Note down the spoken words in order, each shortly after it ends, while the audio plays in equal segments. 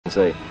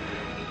See,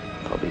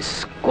 I'll be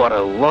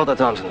Squatter Walter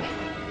Thompson.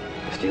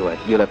 Just you wait.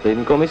 You'll have to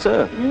even call me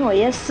sir. Oh,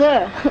 yes,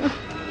 sir.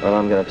 Well,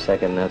 I'm going to have a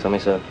second now, Tommy,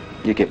 so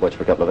you keep watch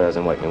for a couple of hours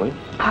and wake me, will you?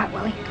 All right,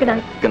 Wally. Good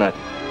night. Good night.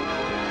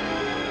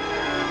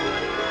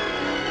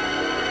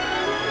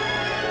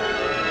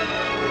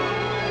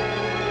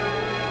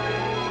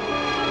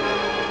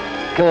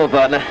 Come on,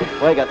 partner.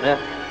 Wake up now.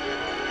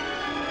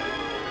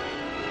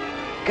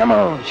 Come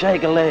on,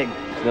 shake a leg.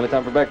 It's nearly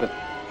time for breakfast.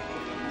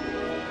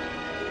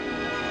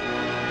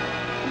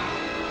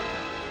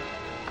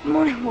 Good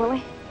morning,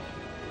 Wally.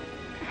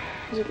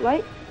 Is it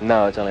late?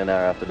 No, it's only an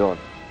hour after dawn.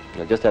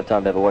 You'll just have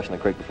time to have a wash in the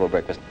creek before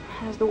breakfast.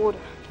 How's the water?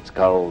 It's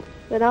cold.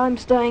 But I'm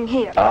staying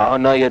here. Oh,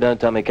 no, you don't,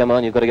 Tommy. Come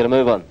on, you've got to get a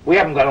move on. We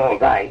haven't got all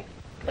day.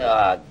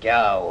 Oh,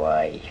 go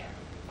away.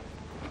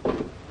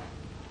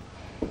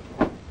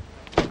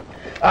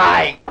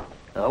 Aye.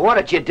 What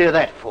did you do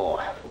that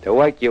for? To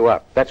wake you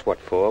up. That's what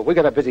for. We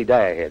got a busy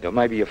day ahead, or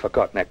maybe you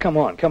forgot. Now, come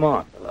on, come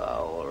on. Oh,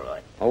 all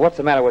right. Well, what's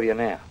the matter with you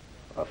now?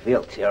 I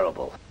feel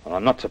terrible. Well,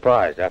 I'm not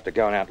surprised after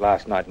going out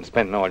last night and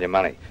spending all your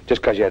money,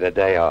 just 'cause you had a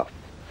day off.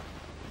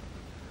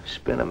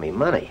 Spending me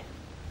money?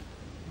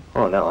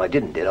 Oh, no, I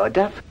didn't, did I,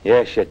 Duff?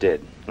 Yes, you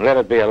did. Let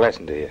it be a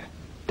lesson to you.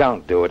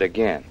 Don't do it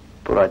again.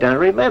 But I don't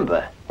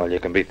remember. Well, you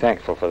can be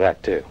thankful for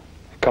that, too.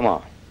 Come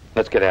on,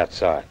 let's get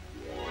outside.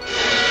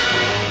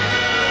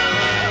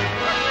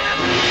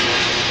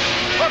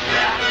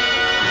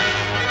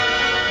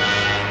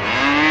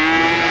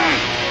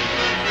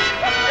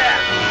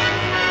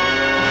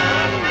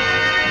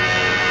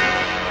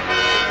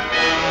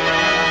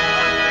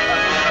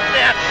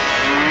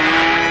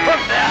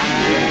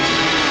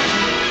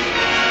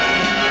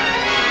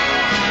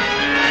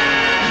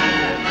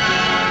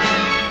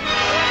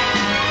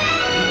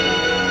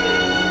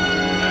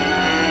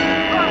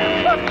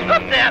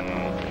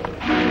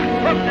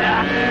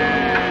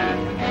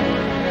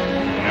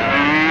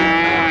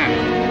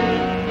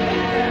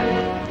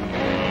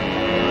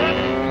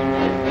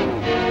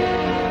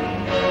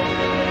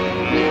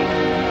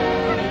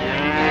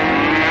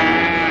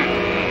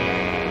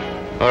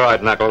 All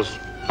right, Knuckles.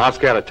 I'll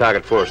scout a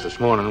target for us this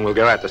morning, and we'll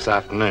go out this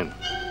afternoon.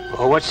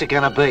 Well, what's it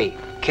gonna be?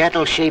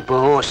 Cattle, sheep, or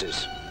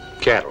horses?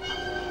 Cattle.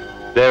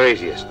 They're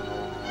easiest.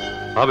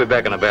 I'll be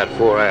back in about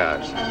 4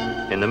 hours.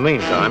 In the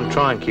meantime,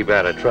 try and keep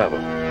out of trouble.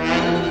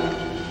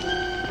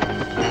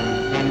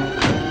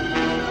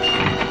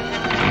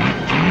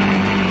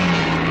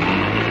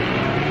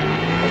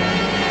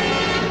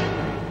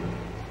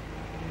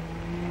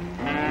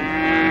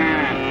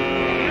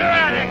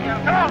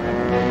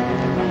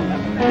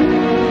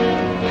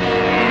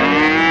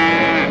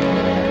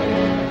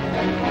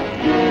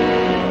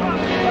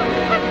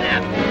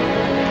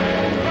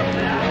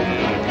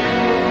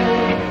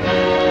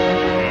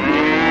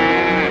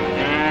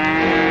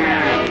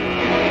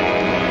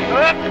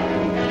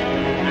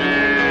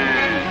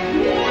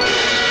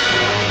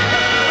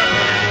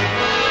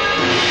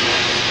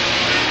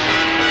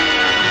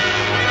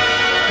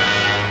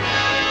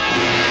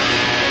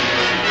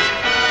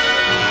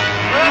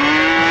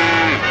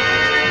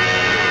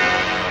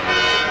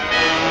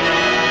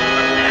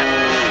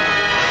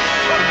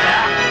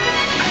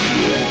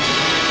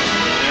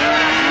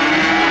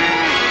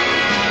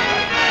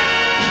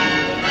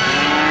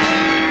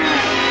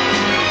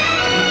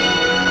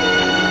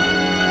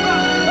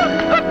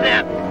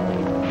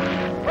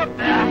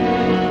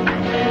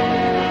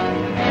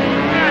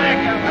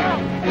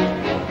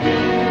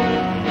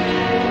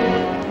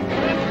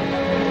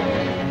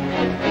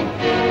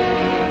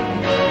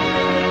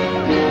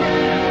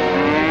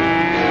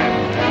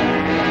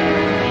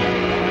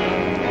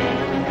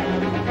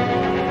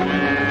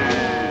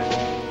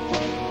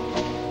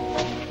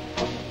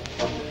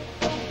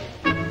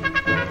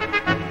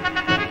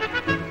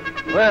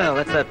 Well,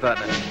 that's that,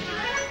 partner.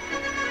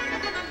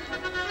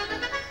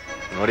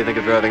 What do you think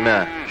of driving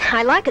now?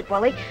 I like it,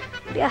 Wally.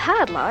 It'll be a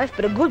hard life,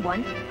 but a good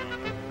one.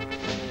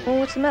 Oh,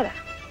 what's the matter?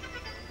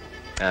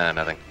 Ah,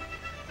 nothing.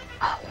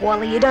 Oh,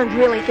 Wally, you don't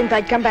really think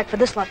they'd come back for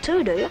this lot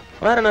too, do you?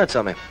 Well, I don't know,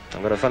 Tommy.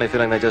 I've got a funny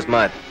feeling they just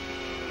might.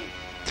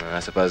 I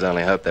suppose I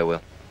only hope they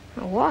will.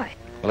 Oh, why?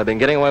 Well, they've been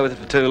getting away with it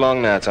for too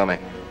long now, Tommy.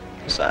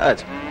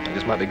 Besides, they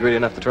just might be greedy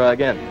enough to try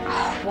again.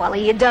 Oh,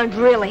 Wally, you don't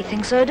really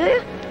think so, do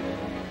you?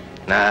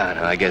 No,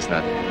 I guess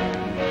not.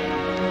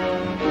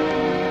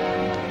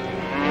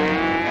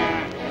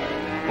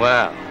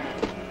 Well,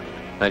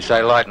 they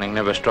say lightning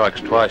never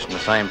strikes twice in the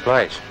same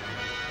place.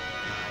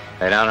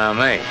 They don't know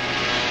me.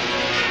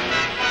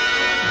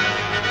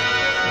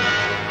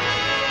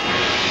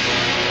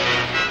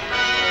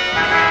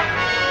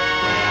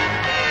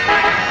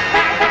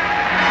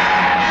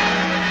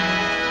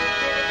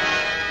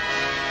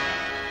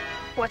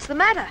 What's the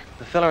matter?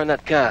 The fella in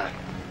that car.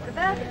 What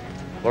about him?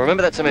 Well,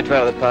 remember that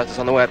semi-trailer that passed us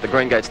on the way up to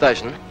Greengate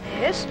Station?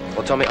 Yes?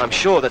 Well, Tommy, I'm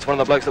sure that's one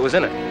of the blokes that was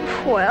in it.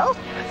 Well?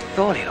 I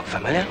thought he looked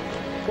familiar.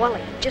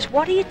 Wally, just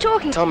what are you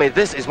talking about? Tommy,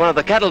 this is one of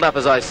the cattle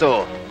duffers I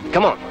saw.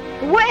 Come on.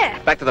 Where?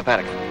 Back to the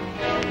paddock.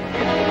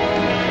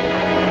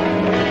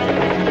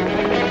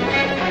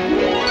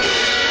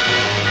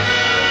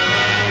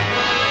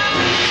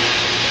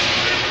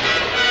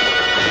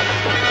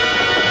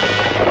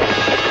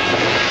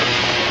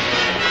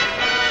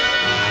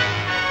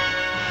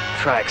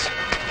 tracks.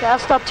 Car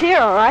stopped here,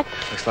 all right.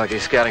 Looks like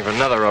he's scouting for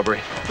another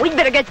robbery. We'd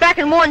better get back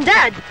and warn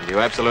Dad.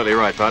 You're absolutely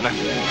right, partner.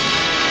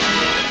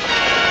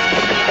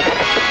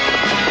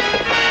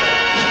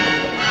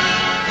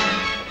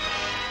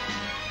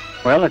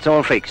 Well, it's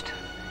all fixed.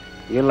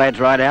 You lads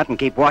ride out and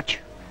keep watch.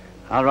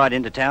 I'll ride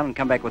into town and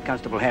come back with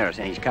Constable Harris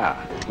in his car.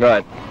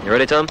 Right. You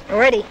ready, Tom?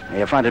 Ready.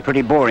 You'll find it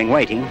pretty boring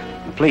waiting.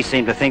 The police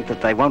seem to think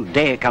that they won't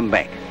dare come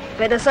back.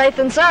 Better safe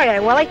than sorry, eh,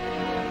 Wally?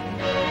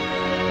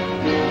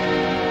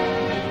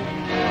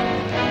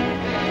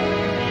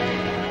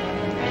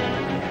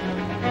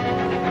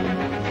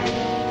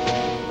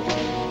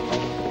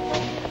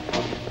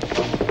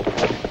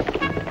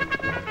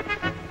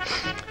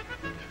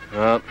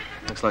 Well,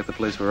 looks like the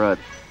police were right.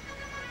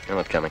 They're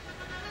not coming.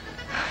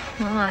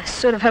 Well, I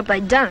sort of hope they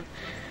don't.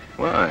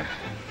 Why?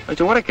 Don't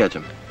you want to catch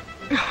them?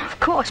 Of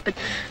course, but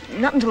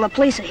not until the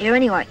police are here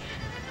anyway.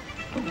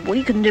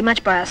 We couldn't do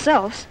much by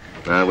ourselves.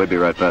 No, we'd be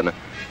right, partner.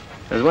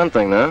 There's one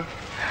thing, though.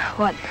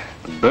 What?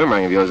 The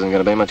boomerang of yours isn't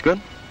going to be much good.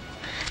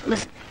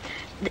 Listen.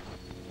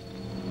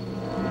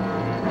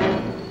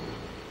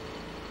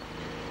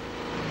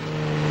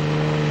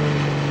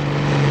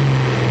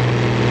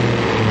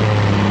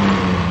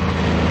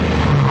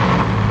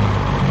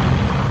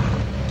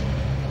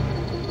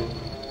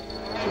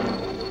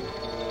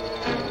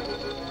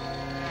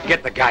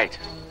 Get the gate.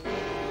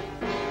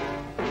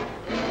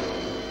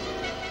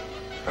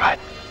 Right.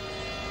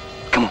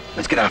 Come on,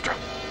 let's get after him.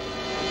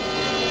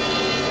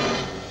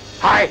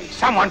 Hey,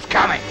 someone's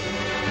coming.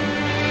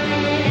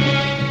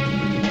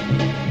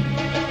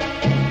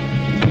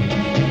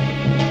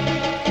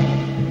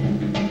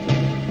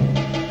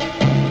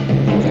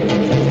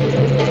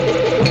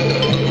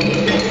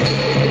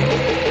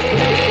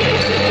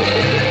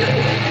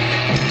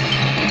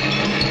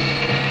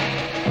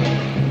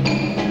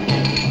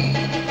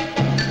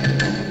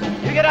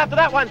 You get after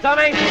that one,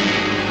 Tommy.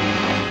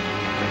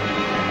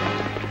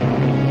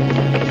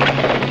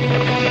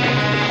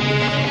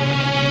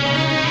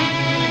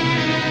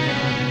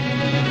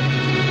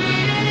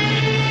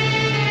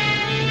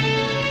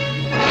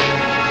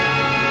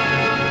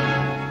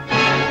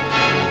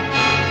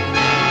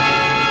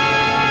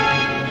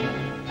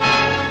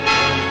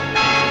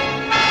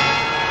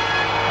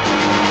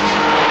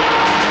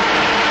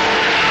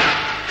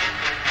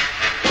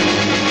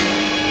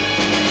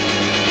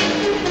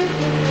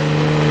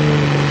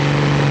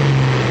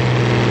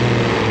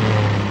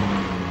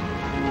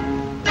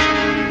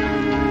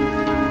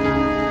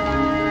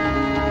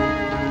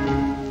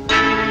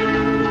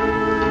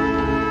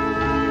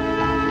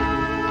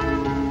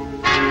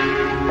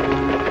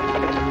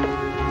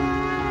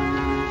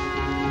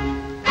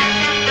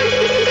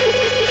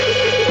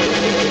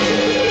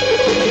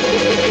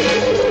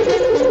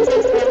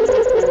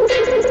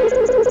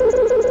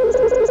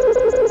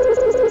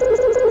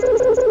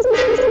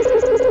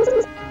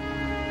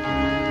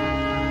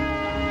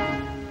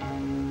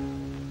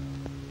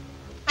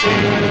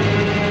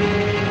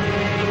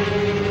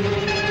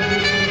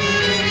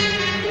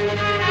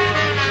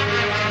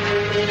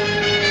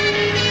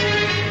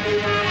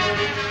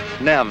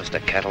 Now,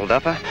 Mr. Cattle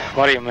Duffer.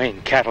 What do you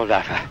mean, cattle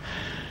duffer?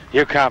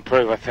 You can't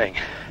prove a thing.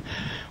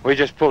 We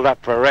just pulled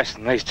up for arrest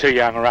and these two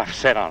young roughs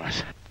set on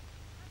us.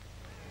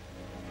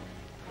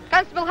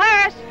 Constable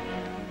Harris!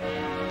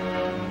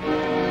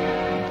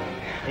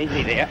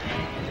 Easy there.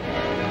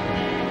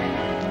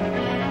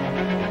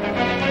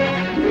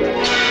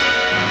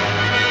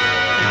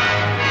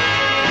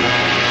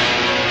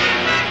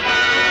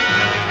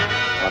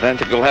 I don't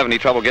think you'll have any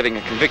trouble getting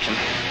a conviction.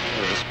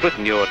 There's a split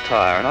in your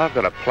tyre, and I've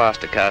got a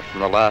plaster cast from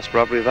the last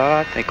robbery that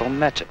I think will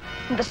match it.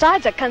 And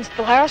besides that,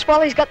 Constable Harris,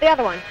 Wally's got the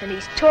other one, and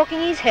he's talking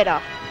his head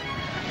off.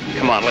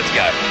 Come on, let's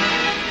go.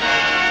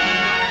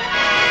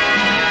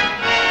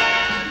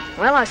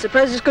 Well, I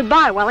suppose it's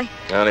goodbye, Wally.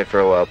 Only for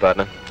a while,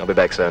 partner. I'll be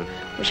back soon.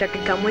 Wish I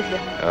could come with you.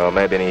 Oh,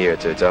 maybe in a year or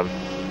two, Tom.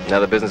 Now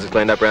the business is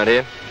cleaned up around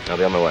here, I'll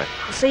be on my way.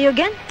 I'll see you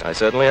again. I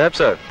certainly hope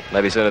so.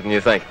 Maybe sooner than you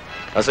think.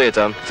 I'll see you,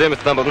 Tom. See you, Mr.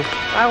 Thumbleton.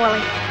 Bye, Wally.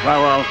 Bye,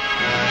 well.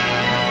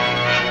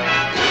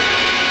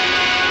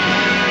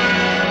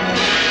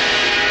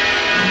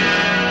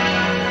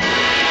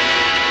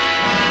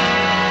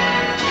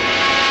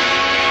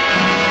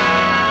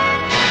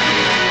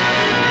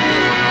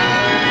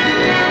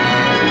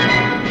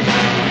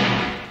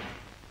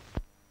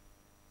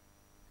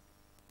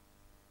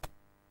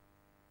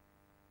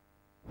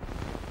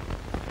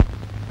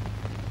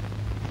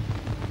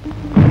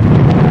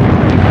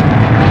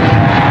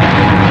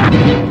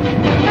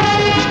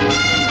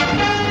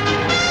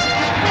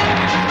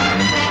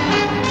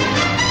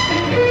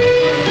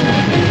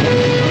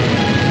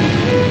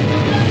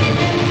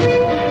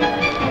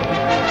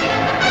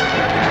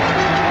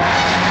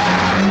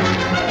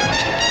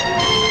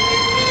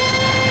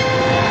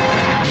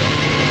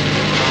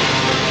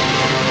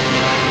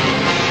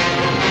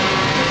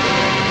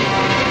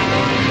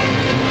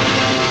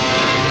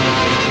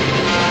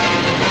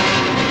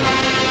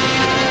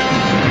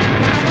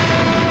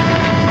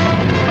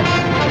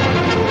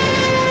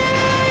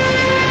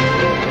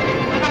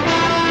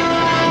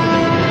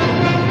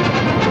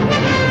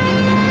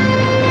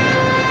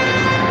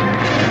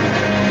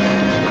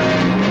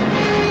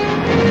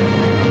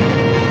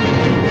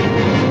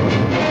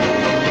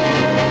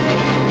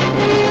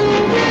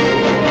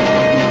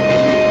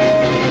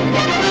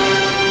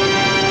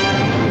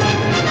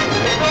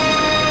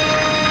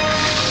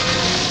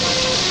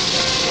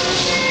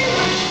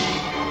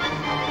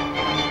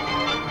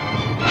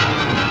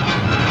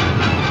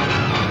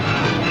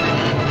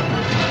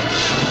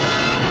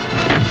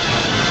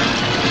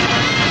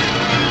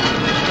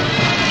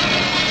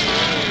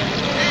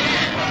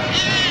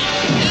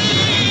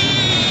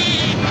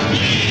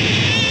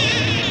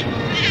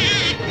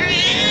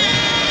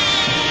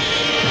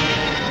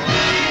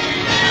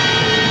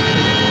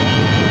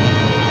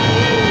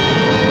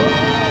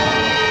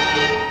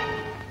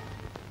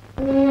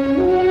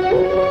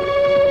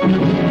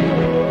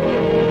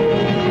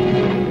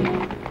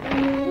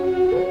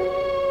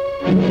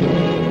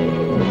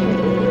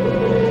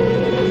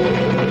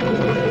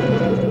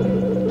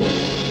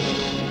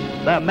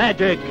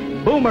 Magic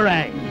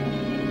Boomerang.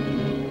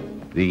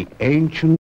 The ancient